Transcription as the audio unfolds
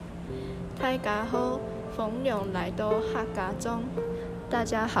大家好，欢迎来到客家庄。大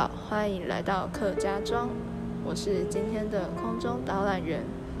家好，欢迎来到客家庄。我是今天的空中导览员，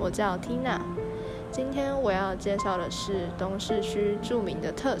我叫 Tina。今天我要介绍的是东势区著名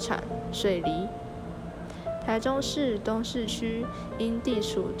的特产水梨。台中市东势区因地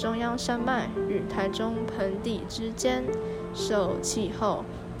处中央山脉与台中盆地之间，受气候、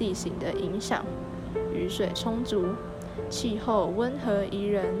地形的影响，雨水充足，气候温和宜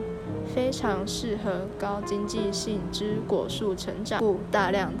人，非常适合高经济性之果树成长，故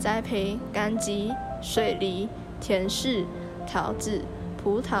大量栽培柑橘、水梨、甜柿、桃子、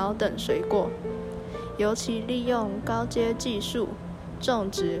葡萄等水果，尤其利用高阶技术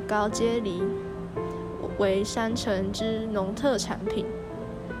种植高阶梨，为山城之农特产品，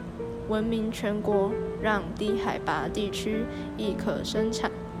闻名全国，让低海拔地区亦可生产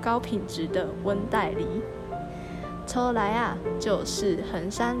高品质的温带梨。抽来啊，就是衡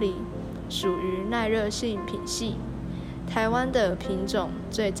山梨，属于耐热性品系。台湾的品种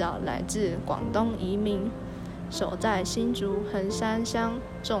最早来自广东移民，首在新竹衡山乡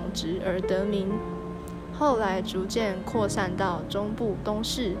种植而得名，后来逐渐扩散到中部东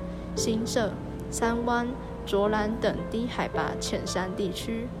势、新社、三湾、卓兰等低海拔浅山地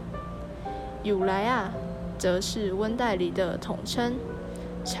区。有来啊，则是温带梨的统称，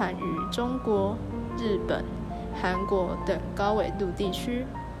产于中国、日本、韩国等高纬度地区，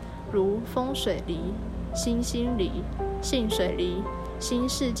如风水梨、新兴梨、杏水梨、新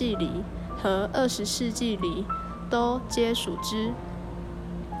世纪梨和20世纪梨都皆属之。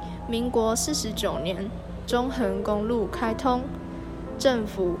民国49年，中横公路开通，政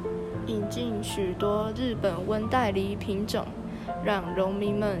府引进许多日本温带梨品种，让农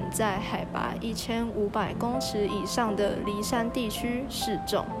民们在海拔1500公尺以上的梨山地区试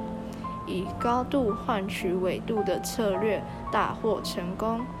种，以高度换取纬度的策略大获成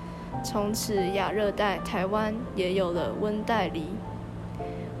功。从此亚热带台湾也有了温带梨。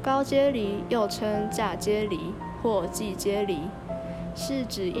高阶梨又称嫁接梨或继接梨，是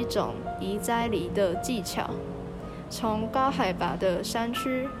指一种移栽梨的技巧，从高海拔的山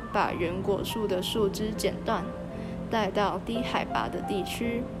区把原果树的树枝剪断，带到低海拔的地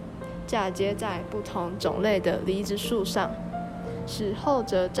区，嫁接在不同种类的梨子树上，使后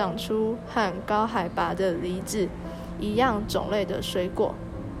者长出和高海拔的梨子一样种类的水果。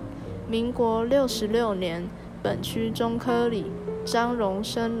民国66年，本区中科里张荣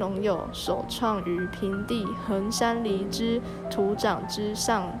生农友首创于平地衡山梨之土长之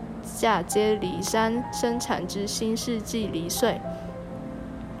上嫁接梨山生产之新世纪梨穗。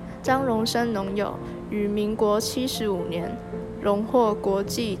张荣生农友于民国75年荣获国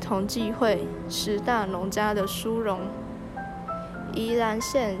际同济会10大农家的殊荣。宜兰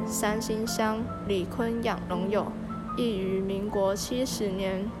县三星乡李坤养农友亦于民国70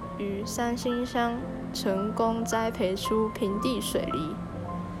年于三星乡成功栽培出平地水梨，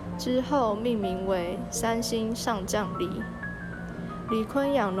之后命名为三星上将梨。李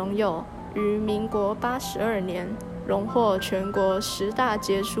坤养农友于民国82年荣获全国10大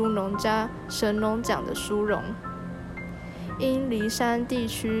杰出农家神农奖的殊荣。因梨山地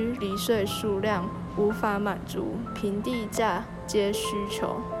区梨穗数量无法满足平地嫁接需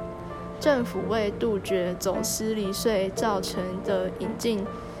求，政府为杜绝走私梨穗造成的引进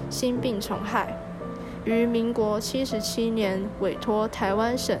新病虫害，于民国77年委托台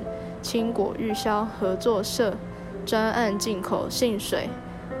湾省青果育销合作社专案进口杏水、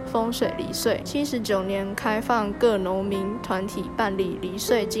风水梨穗。79年开放各农民团体办理梨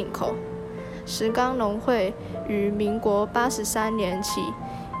穗进口。石冈农会于民国83年起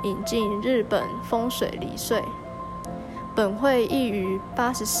引进日本风水梨穗，本会亦于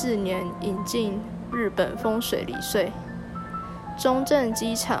84年引进日本风水梨穗。中正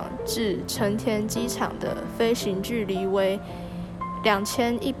机场至成田机场的飞行距离为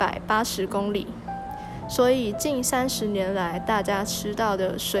2180公里，所以近30年来大家吃到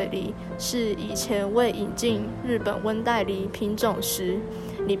的水梨是以前未引进日本温带梨品种时，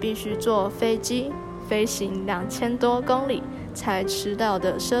你必须坐飞机飞行2000多公里才吃到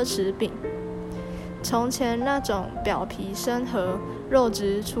的奢侈品。从前那种表皮深褐、肉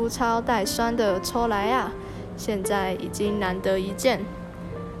质粗糙带酸的抽来啊，现在已经难得一见，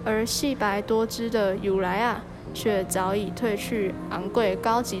而细白多汁的有来啊，却早已褪去昂贵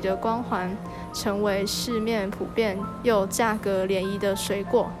高级的光环，成为市面普遍又价格廉宜的水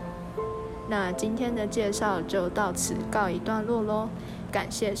果。那今天的介绍就到此告一段落咯，感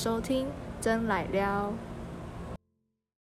谢收听，真来了。